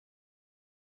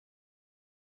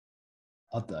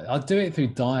I'll do it through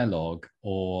dialogue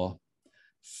or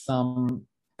some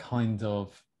kind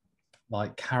of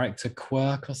like character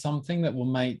quirk or something that will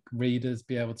make readers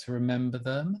be able to remember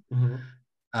them. Mhm.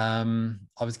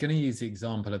 I was going to use the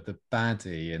example of the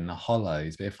baddie in the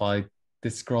Hollows, but if I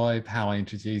describe how I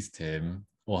introduced him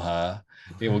or her,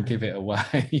 it will give it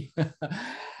away.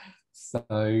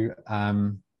 So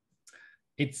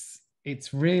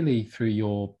it's really through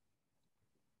your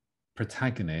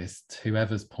protagonist,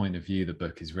 whoever's point of view the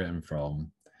book is written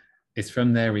from. It's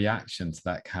from their reaction to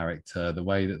that character, the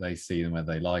way that they see them,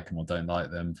 whether they like them or don't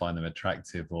like them, find them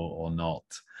attractive or not,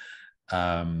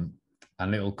 um,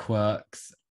 and little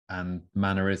quirks and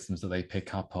mannerisms that they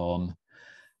pick up on.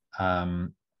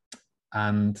 Um,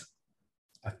 and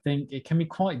I think it can be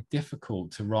quite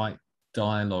difficult to write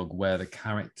dialogue where the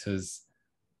characters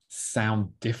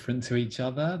sound different to each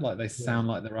other, like they Yeah. sound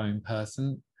like their own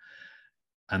person.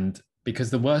 And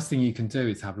because the worst thing you can do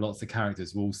is have lots of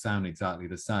characters who all sound exactly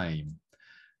the same.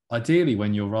 Ideally,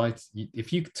 when you're writing,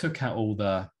 if you took out all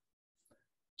the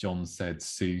John said,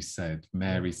 Sue said, Yeah.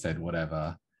 Mary said,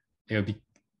 whatever, it would be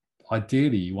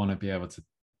ideally you want to be able to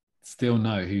still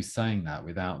know who's saying that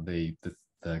without the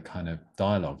kind of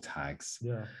dialogue tags.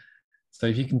 Yeah. So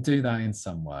if you can do that in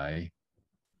some way,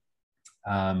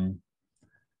 um,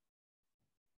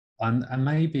 and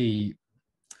maybe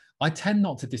I tend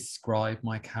not to describe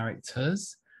my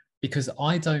characters because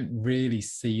I don't really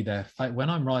see their when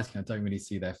I'm writing, I don't really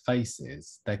see their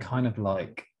faces. They're kind of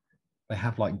like they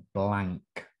have like blank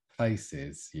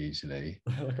faces usually,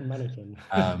 Like a mannequin.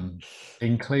 um,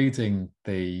 including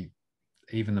the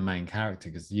even the main character,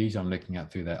 because usually I'm looking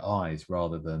at through their eyes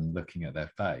rather than looking at their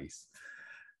face.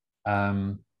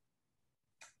 Um,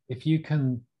 if you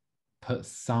can put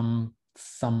something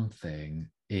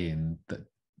in that,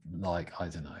 like I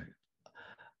don't know,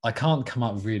 I can't come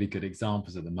up with really good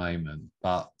examples at the moment,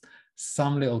 but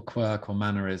some little quirk or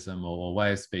mannerism or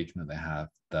way of speaking that they have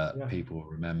that Yeah. people will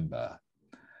remember,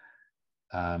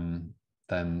 um,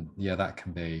 then yeah, that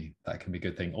can be a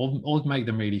good thing. Or make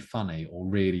them really funny or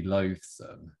really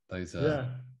loathsome. Those are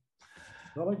Yeah.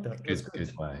 I like that. That's good.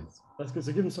 good ways. That's good.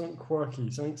 So give them something quirky,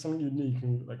 something unique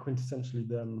and like quintessentially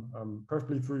them,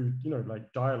 preferably through,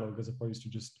 like dialogue as opposed to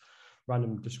just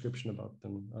random description about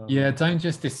them. Yeah, don't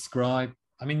just describe.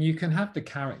 I mean, you can have the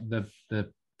character,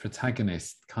 the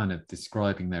protagonist, kind of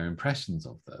describing their impressions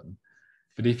of them,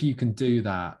 but if you can do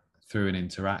that through an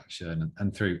interaction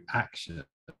and through action,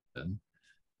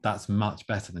 that's much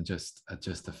better than just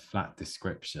a flat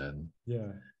description.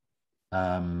 Yeah.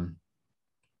 Um,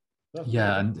 That's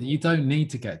yeah, brilliant. and you don't need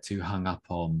to get too hung up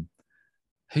on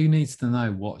who needs to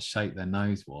know what shape their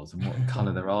nose was and what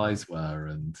color their eyes were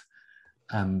and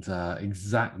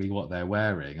exactly what they're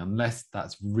wearing, unless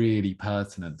that's really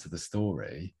pertinent to the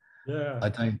story. Yeah. I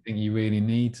don't think you really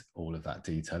need all of that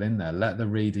detail in there. Let the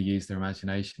reader use their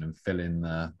imagination and fill in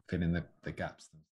the gaps.